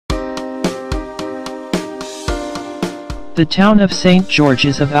The town of St. George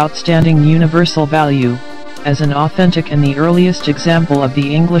is of outstanding universal value, as an authentic and the earliest example of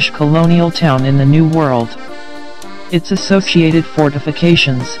the English colonial town in the New World. Its associated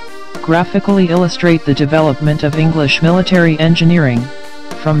fortifications graphically illustrate the development of English military engineering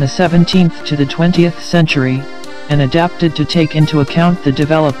from the 17th to the 20th century, and adapted to take into account the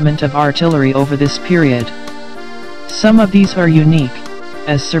development of artillery over this period. Some of these are unique,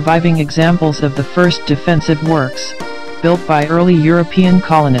 as surviving examples of the first defensive works built by early European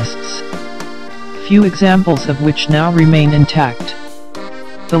colonists, few examples of which now remain intact.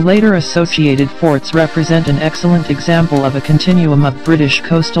 The later associated forts represent an excellent example of a continuum of British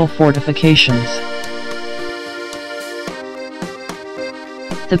coastal fortifications.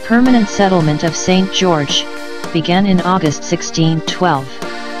 The permanent settlement of St. George began in August 1612.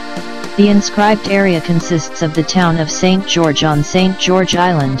 The inscribed area consists of the town of St. George on St. George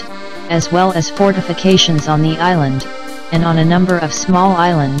Island, as well as fortifications on the island, and on a number of small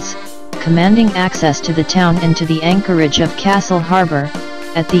islands, commanding access to the town and to the anchorage of Castle Harbour,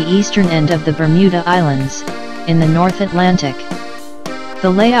 at the eastern end of the Bermuda Islands, in the North Atlantic. The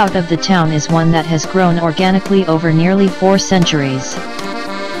layout of the town is one that has grown organically over nearly 4 centuries.